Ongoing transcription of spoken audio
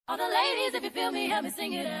All the ladies, if you feel me, help me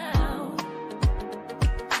sing it out.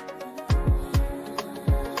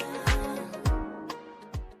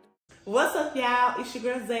 What's up, y'all? It's your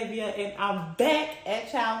girl Xavier, and I'm back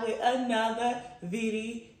at y'all with another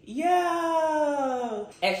video.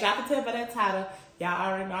 As y'all can tell by that title, y'all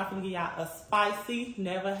already know I'm gonna give y'all a spicy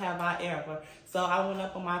never have I ever. So I went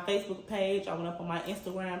up on my Facebook page, I went up on my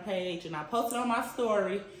Instagram page, and I posted on my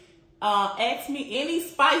story. Ask me any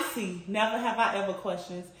spicy never have I ever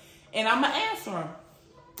questions, and I'm gonna answer them.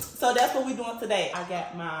 So that's what we're doing today. I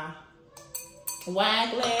got my wine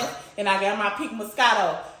glass, and I got my pink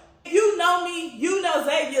Moscato. If you know me, you know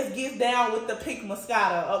Xavier gets down with the pink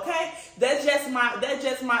Moscato, okay? That's just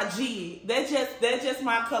my G. That's just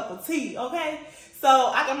my cup of tea, okay? So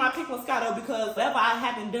I got my pink Moscato because whatever I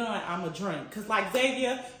haven't done, I'm a drink. Cause like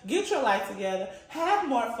Xavier, get your life together, have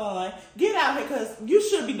more fun, get out here, cause you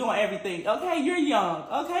should be doing everything, okay? You're young,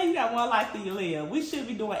 okay? You got one life to live. We should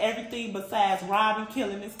be doing everything besides robbing,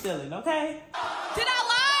 killing, and stealing, okay? Did I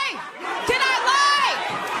lie? Did I lie?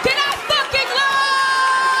 Did I fucking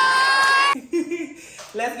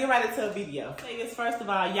lie? Let's get right into a video. First of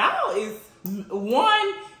all, y'all is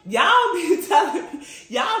one. Y'all be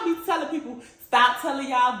telling people stop telling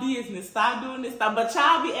y'all business, stop doing this stuff, but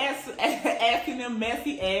y'all be asking them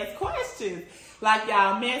messy ass questions. Like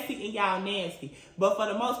y'all messy and y'all nasty. But for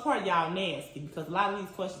the most part, y'all nasty because a lot of these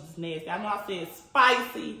questions is nasty. I know I said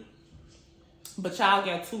spicy, but y'all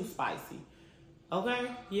got too spicy.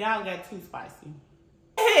 Okay? Y'all got too spicy.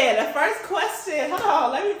 Yeah, the first question. Hold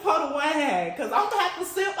on, let me pour the wine because I'm gonna have to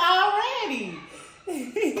sip already.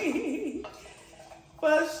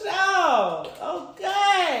 For sure.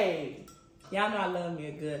 Okay. Y'all know I love me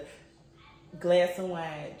a good glass of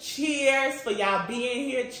wine. Cheers for y'all being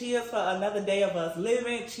here. Cheers for another day of us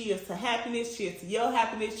living. Cheers to happiness. Cheers to your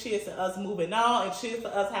happiness. Cheers to us moving on. And cheers for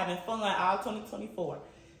us having fun all 2024.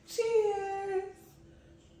 Cheers.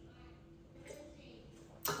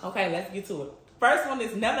 Okay, let's get to it. First one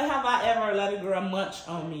is never have I ever let a girl munch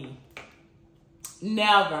on me.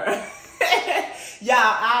 Never. Y'all,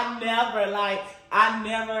 I never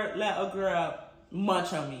let a girl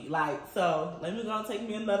munch on me. Like, so let me go take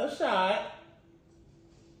me another shot.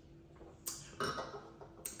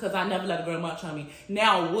 Cause I never let a girl munch on me.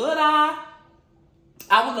 Now, would I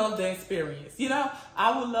would love the experience. You know,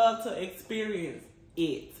 I would love to experience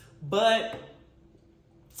it. But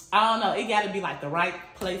I don't know, it gotta be like the right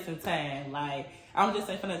place and time. Like, I'm just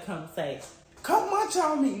ain't finna come say, come munch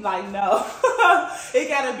on me. Like, no. It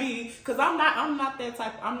gotta be, cause I'm not that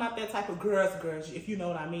type of girl, if you know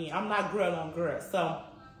what I mean. I'm not girl on girl. So,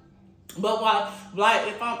 but like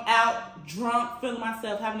if I'm out drunk, feeling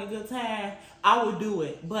myself, having a good time, I would do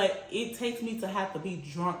it. But it takes me to have to be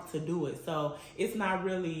drunk to do it. So it's not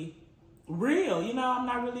really real, you know. I'm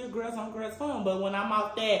not really a girls on girls fun. But when I'm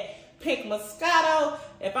out that pink Moscato,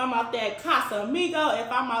 if I'm out that Casamigo,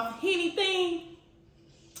 if I'm out anything,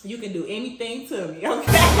 you can do anything to me,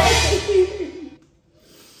 okay?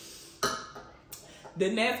 The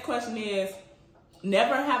next question is,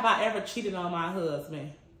 never have I ever cheated on my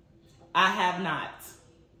husband. I have not.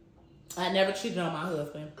 I never cheated on my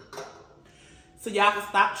husband. So y'all can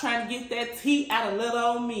stop trying to get that tea out of little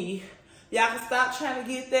old me. Y'all can stop trying to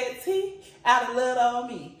get that tea out of little old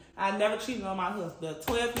me. I never cheated on my husband. The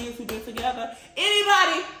 12 years we've been together.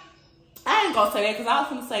 Anybody? I ain't gonna say that because I was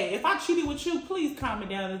gonna say, if I cheated with you, please comment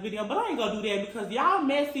down in the video. But I ain't gonna do that because y'all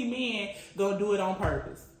messy men gonna do it on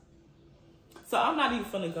purpose. So I'm not even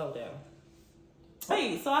finna go there.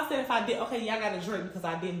 Wait, so I said if I did, okay, y'all got a drink because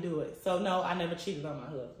I didn't do it. So no, I never cheated on my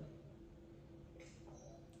husband.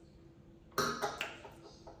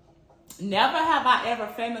 Never have I ever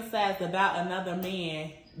fantasized about another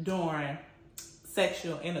man during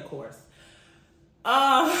sexual intercourse.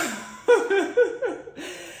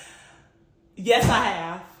 Yes, I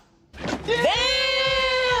have.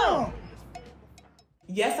 Damn!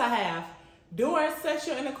 Yes, I have. During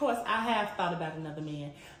sexual intercourse, I have thought about another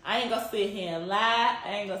man. I ain't gonna sit here and lie. I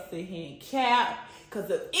ain't gonna sit here and cap.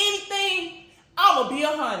 Because if anything, I'm gonna be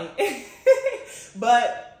 100.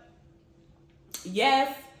 But,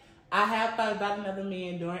 yes, I have thought about another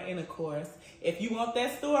man during intercourse. If you want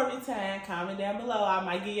that story time, comment down below. I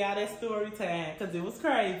might give y'all that story time because it was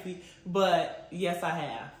crazy. But, yes, I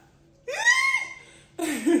have.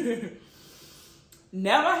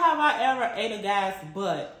 Never have I ever ate a guy's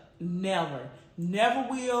butt. Never. Never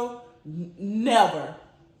will. Never.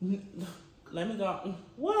 Let me go.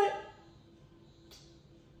 What?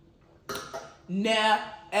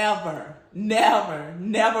 Never. Never.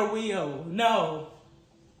 Never will. No.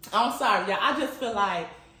 I'm sorry, y'all. I just feel like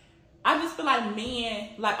I just feel like men,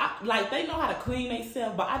 like they know how to clean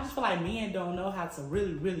themselves, but I just feel like men don't know how to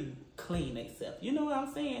really, really clean themselves. You know what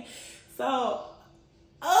I'm saying? So,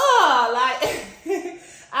 I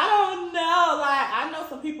don't know. Like, I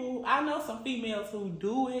know some females who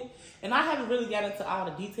do it, and I haven't really got into all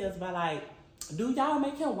the details about, like, do y'all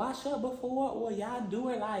make him wash up before, or y'all do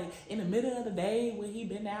it, like, in the middle of the day when he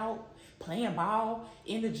been out playing ball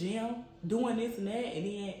in the gym, doing this and that, and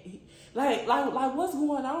then, like, what's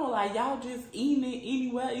going on? Like, y'all just eating it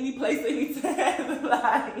anywhere, any place, anytime?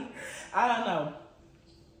 Like, I don't know.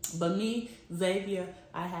 But me, Xavier,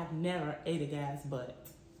 I have never ate a guy's butt.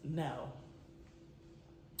 No.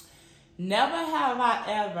 Never have I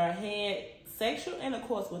ever had sexual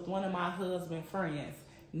intercourse with one of my husband's friends.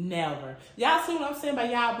 Never. Y'all see what I'm saying by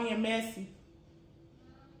y'all being messy?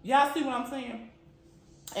 Y'all see what I'm saying?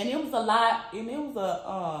 And it was a lot, and it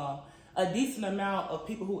was a decent amount of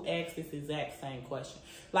people who asked this exact same question.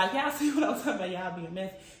 Like, y'all see what I'm talking about, y'all being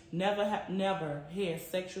messy? Never had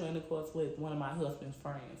sexual intercourse with one of my husband's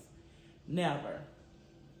friends. Never.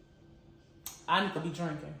 I need to be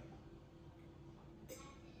drinking.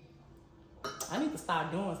 I need to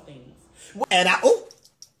start doing things. And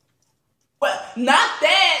Well, not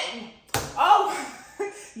that. Oh,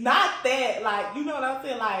 not that. Like, you know what I'm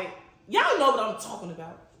saying? Like, y'all know what I'm talking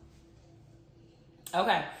about.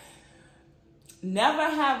 Okay. Never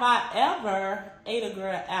have I ever ate a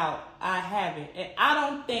girl out. I haven't. And I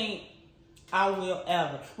don't think I will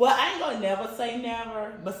ever. Well, I ain't gonna never say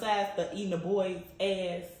never, besides the eating the boy's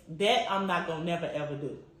ass. That I'm not gonna never ever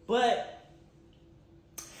do. But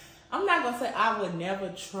I'm not gonna say I would never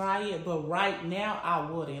try it, but right now I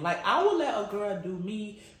wouldn't. Like, I would let a girl do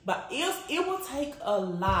me, but it would take a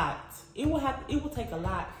lot. It would take a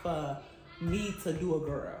lot for me to do a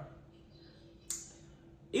girl.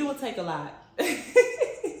 It would take a lot.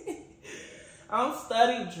 I'm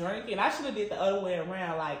studying drinking. I should have did the other way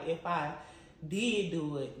around. Like, if I did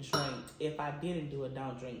do it, drink. If I didn't do it,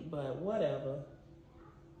 don't drink. But whatever.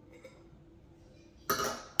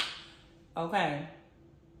 Okay.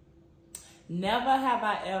 Never have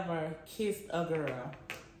I ever kissed a girl.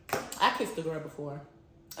 I kissed a girl before.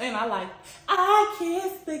 And I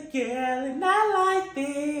kissed the girl and I liked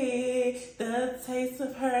it. The taste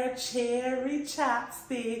of her cherry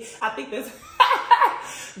chopstick. I think that's,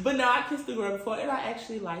 but no, I kissed the girl before and I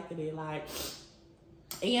actually liked it. Like,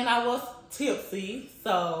 and I was tipsy,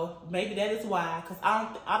 so maybe that is why. Cause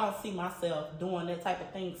I don't see myself doing that type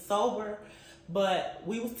of thing sober. But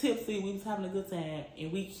we was tipsy, we was having a good time,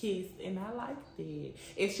 and we kissed, and I liked it.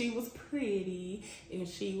 And she was pretty, and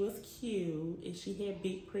she was cute, and she had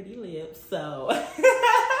big, pretty lips, so.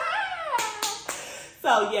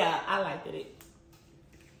 So, yeah, I liked it.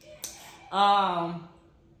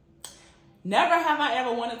 Never have I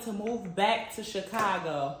ever wanted to move back to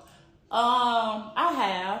Chicago.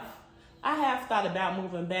 I have thought about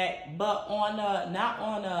moving back, but not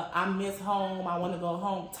on a I miss home, I want to go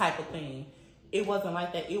home type of thing. It wasn't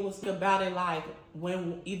like that. It was about it like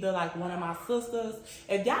when either like one of my sisters,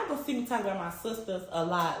 and y'all gonna see me talk about my sisters a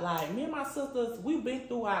lot. Like, me and my sisters, we've been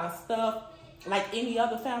through our stuff like any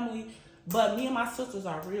other family, but me and my sisters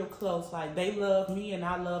are real close. Like, they love me and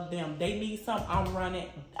I love them. They need something, I'm running.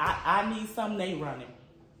 I need something, they running.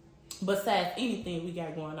 Besides anything we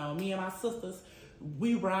got going on, me and my sisters,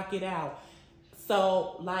 we rock it out.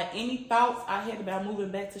 So, like, any thoughts I had about moving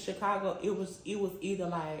back to Chicago, it was either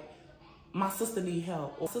like, my sister need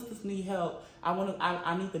help, or sisters need help.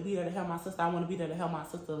 I need to be there to help my sister. I want to be there to help my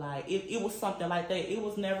sister. Like, it was something like that. It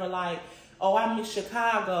was never like, oh, I miss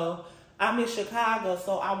Chicago,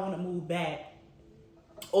 so I want to move back.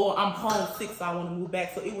 Or I'm homesick, so I want to move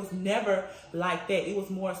back. So it was never like that. It was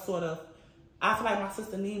more sort of, I feel like my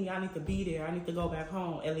sister needs me. I need to be there. I need to go back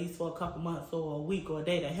home at least for a couple months or a week or a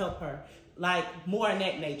day to help her. Like, more in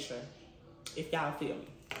that nature, if y'all feel me.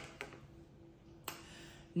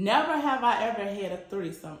 Never have I ever had a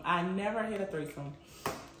threesome. I never had a threesome.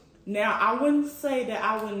 Now, I wouldn't say that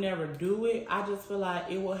I would never do it. I just feel like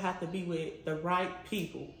it would have to be with the right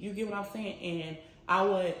people. You get what I'm saying? And I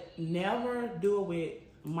would never do it with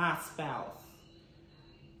my spouse.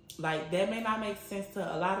 Like, that may not make sense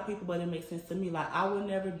to a lot of people, but it makes sense to me. Like, I would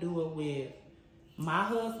never do it with my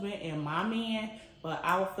husband and my man. But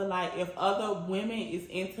I would feel like if other women is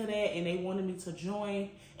into that and they wanted me to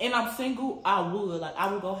join, and I'm single, I would. Like,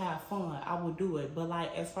 I would go have fun. I would do it. But,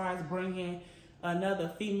 like, as far as bringing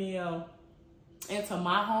another female into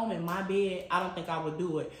my home and my bed, I don't think I would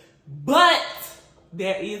do it. But,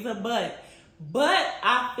 there is a but. But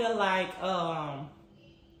I feel like, I'm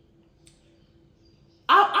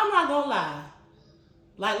not going to lie.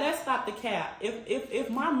 Like, let's stop the cap. If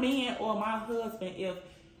my man or my husband,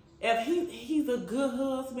 if he's a good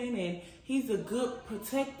husband and he's a good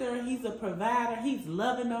protector, he's a provider, he's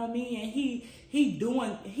loving on me, and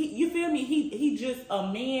you feel me? He just a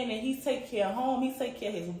man, and he's taking care of home, he's taking care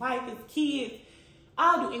of his wife, his kids.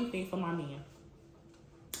 I'll do anything for my man.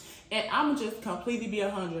 And I'm just completely be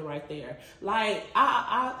 100 right there. Like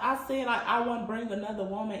I said, like I wouldn't bring another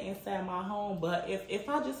woman inside my home, but if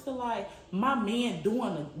I just feel like my man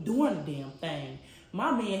doing the damn thing,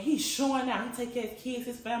 my man, he's showing out, he take care of his kids,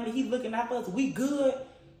 his family, he looking out for us, we good,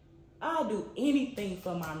 I'll do anything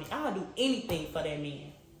for my man. I'll do anything for that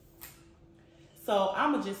man. So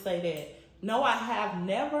I'ma just say that. No, I have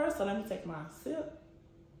never. So let me take my sip.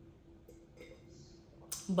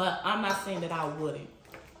 But I'm not saying that I wouldn't.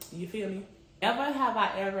 You feel me? Never have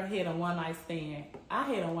I ever had a one-night stand. I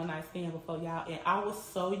had a one-night stand before, y'all, and I was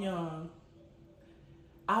so young.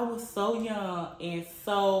 I was so young and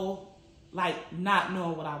so, like, not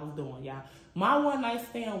knowing what I was doing, y'all. My one-night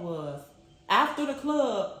stand was, after the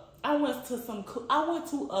club, I went to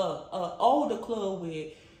a older club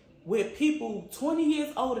with people 20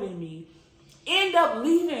 years older than me. End up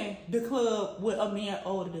leaving the club with a man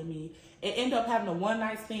older than me. And end up having a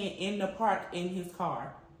one-night stand in the park in his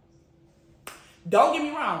car. Don't get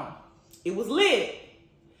me wrong. It was lit.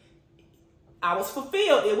 I was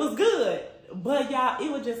fulfilled. It was good. But, y'all,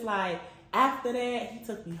 it was just like, after that, he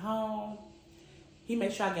took me home. He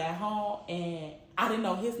made sure I got home. And I didn't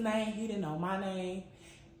know his name. He didn't know my name.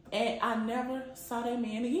 And I never saw that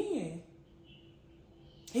man again.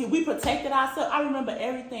 We protected ourselves. I remember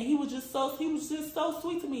everything. He was just so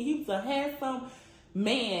sweet to me. He was a handsome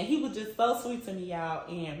man. He was just so sweet to me, y'all.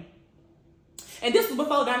 And this was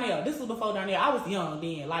before Darnell. I was young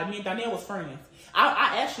then. Like, me and Darnell was friends.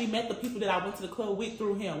 I actually met the people that I went to the club with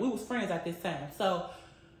through him. We was friends at this time. So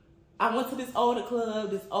I went to this older club,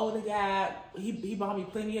 this older guy. He bought me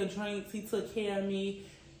plenty of drinks. He took care of me.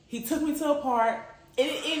 He took me to a park. And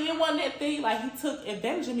it wasn't that thing, like, he took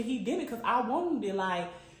advantage of me. He did it because I wanted it. Like,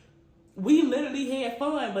 we literally had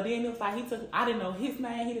fun. But then it was like, I didn't know his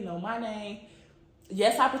name. He didn't know my name.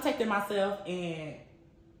 Yes, I protected myself. And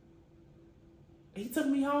he took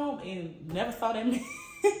me home and never saw that man.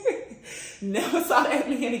 Never saw that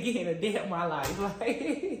man again a day of my life.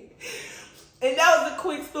 Like, and that was a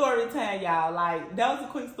quick story time, y'all. Like, that was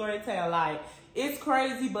a quick story time. Like, it's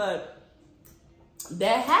crazy, but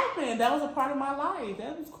that happened. That was a part of my life.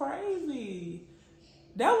 That was crazy.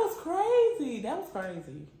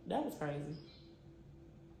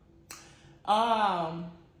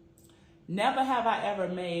 Never have I ever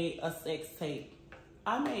made a sex tape.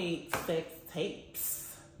 I made sex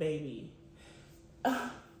tapes, baby.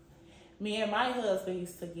 Me and my husband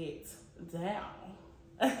used to get down.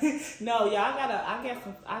 No, y'all, I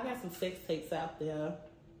got some sex tapes out there.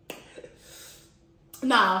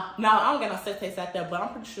 No, I don't got no sex tapes out there, but I'm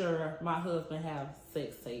pretty sure my husband have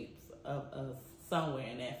sex tapes of us somewhere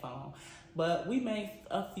in that phone. But we made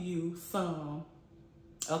a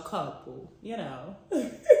couple, you know.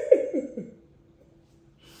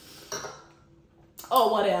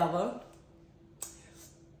 Or whatever.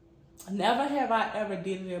 Never have I ever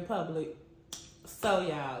did it in public. So,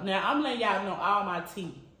 y'all, now I'm letting y'all know all my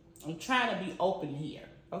tea. I'm trying to be open here,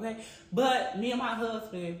 okay? But me and my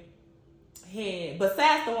husband had,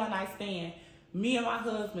 besides the one night stand, me and my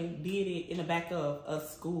husband did it in the back of a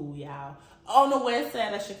school, y'all. On the west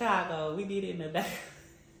side of Chicago. We did it in the back.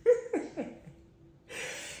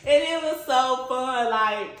 And it was so fun,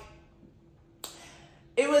 like,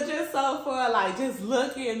 it was just so fun, like, just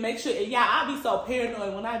looking and make sure. And, y'all, I be so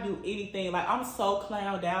paranoid when I do anything. Like, I'm so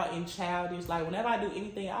clowned out and childish. Like, whenever I do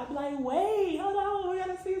anything, I'll be like, wait, hold on, we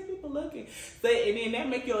gotta see these people looking. So, and then that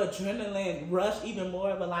make your adrenaline rush even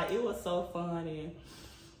more. But, like, it was so fun. And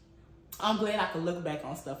I'm glad I could look back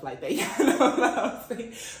on stuff like that. You know what I'm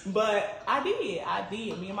saying? But I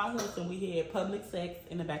did. Me and my husband, we had public sex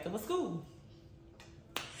in the back of a school.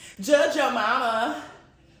 Judge your mama.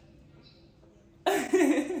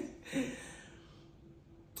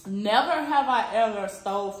 Never have I ever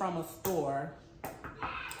stole from a store.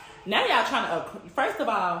 Now y'all trying to, first of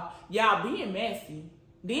all, y'all being messy.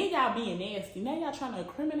 Then y'all being nasty. Now y'all trying to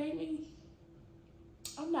incriminate me?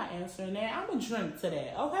 I'm not answering that. I'm gonna drink to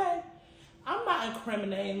that, okay? I'm not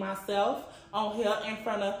incriminating myself on here in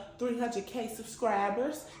front of 300K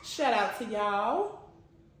subscribers. Shout out to y'all.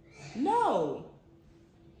 No.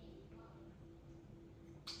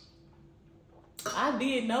 I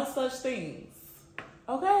did no such things.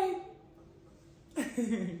 Okay?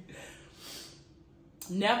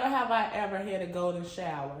 Never have I ever had a golden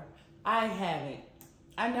shower. I haven't.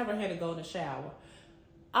 I never had a golden shower.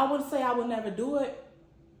 I would say I would never do it.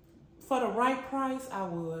 For the right price, I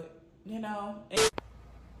would. You know?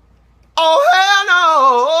 Oh, hell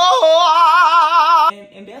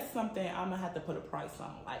no! And that's something I'm gonna have to put a price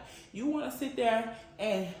on. Like, you wanna sit there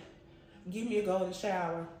and give me a golden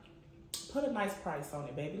shower, put a nice price on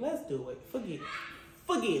it, baby. Let's do it. Forget it.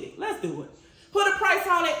 Forget it. Let's do it. Put a price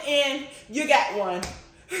on it and you got one.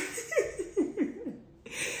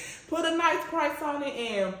 Put a nice price on it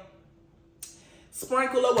and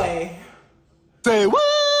sprinkle away. Say what?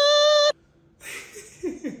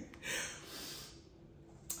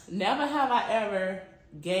 Never have I ever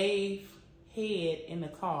gave head in the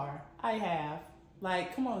car. I have.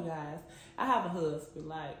 Like, come on, guys. I have a husband.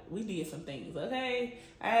 Like, we did some things, okay?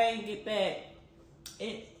 I ain't get that.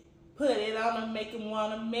 Put it on him, make him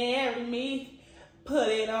want to marry me. Put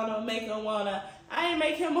it on him, make him want to... I ain't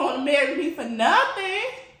make him want to marry me for nothing.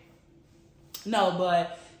 No,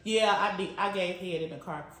 but, yeah, I gave head in the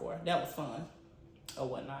car before. That was fun. Or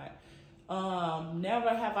whatnot. Never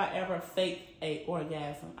have I ever faked a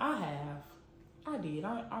orgasm. I have. I did.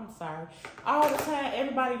 I'm sorry. All the time,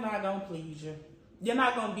 everybody not gonna please you. You're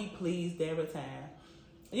not gonna be pleased every time.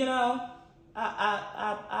 You know,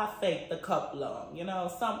 I faked a couple of them. You know,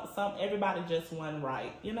 some everybody just wasn't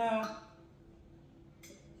right. You know,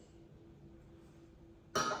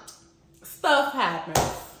 stuff happens.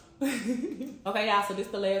 Okay, y'all. So this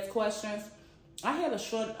is the last questions. I had a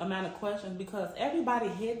short amount of questions because everybody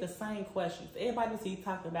had the same questions. Everybody see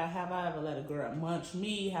talking about, have I ever let a girl munch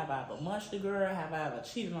me? Have I ever munched a girl? Have I ever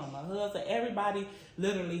cheated on my husband? Everybody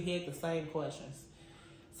literally had the same questions.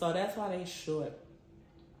 So that's why they short.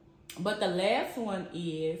 But the last one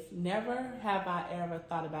is, never have I ever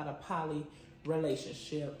thought about a poly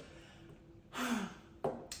relationship.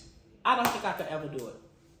 I don't think I could ever do it.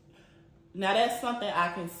 Now, that's something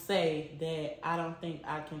I can say that I don't think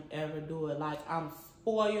I can ever do it. Like, I'm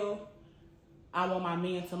spoiled. I want my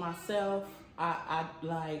man to myself. I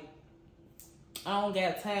don't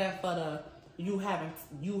got time for the, you having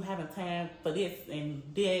time for this and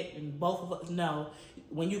that and both of us. No,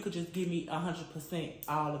 when you could just give me 100%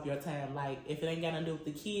 all of your time. Like, if it ain't got to do with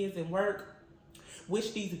the kids and work,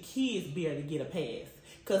 which these kids barely get a pass.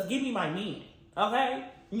 Because give me my man, okay?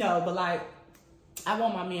 No, but like, I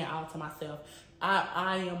want my man all to myself.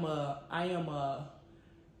 I am a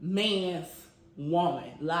man's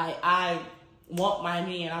woman. Like, I want my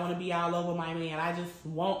man. I want to be all over my man. I just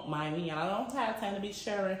want my man. I don't have time to be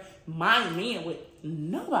sharing my man with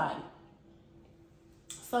nobody.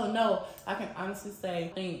 So no, I can honestly say I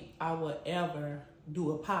think I would ever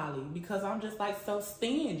do a poly because I'm just like so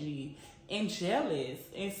stingy and jealous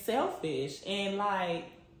and selfish and like,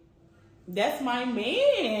 that's my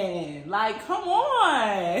man. Like, come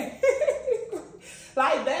on.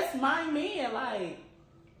 Like, that's my man. Like,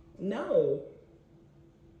 no.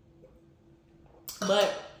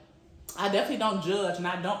 But I definitely don't judge and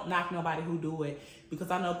I don't knock nobody who do it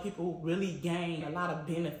because I know people really gain a lot of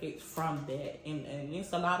benefits from that. And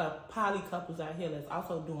it's a lot of poly couples out here that's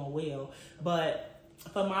also doing well. But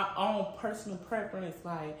for my own personal preference,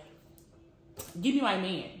 like, give me my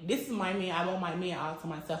man. This is my man. I want my man all to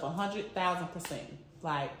myself 100,000%.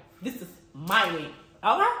 Like, this is my man.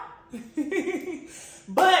 Okay?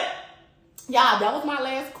 But, y'all, that was my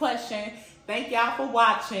last question. Thank y'all for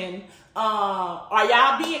watching. Are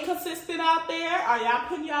y'all being consistent out there? Are y'all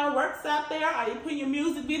putting y'all works out there? Are you putting your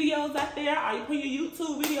music videos out there? Are you putting your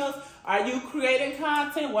YouTube videos? Are you creating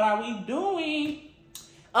content? What are we doing?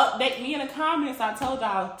 Update me in the comments. I told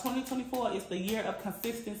y'all 2024 is the year of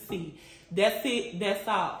consistency. That's it. That's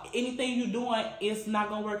all. Anything you're doing is not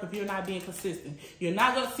going to work if you're not being consistent. You're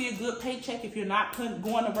not going to see a good paycheck if you're not going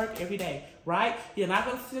to work every day, right? You're not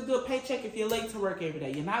going to see a good paycheck if you're late to work every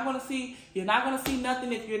day. You're not going to see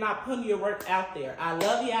nothing if you're not putting your work out there. I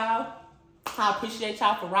love y'all. I appreciate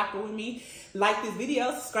y'all for rocking with me. Like this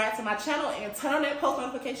video, subscribe to my channel, and turn on that post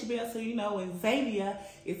notification bell so you know when Xavier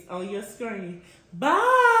is on your screen.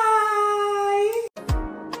 Bye.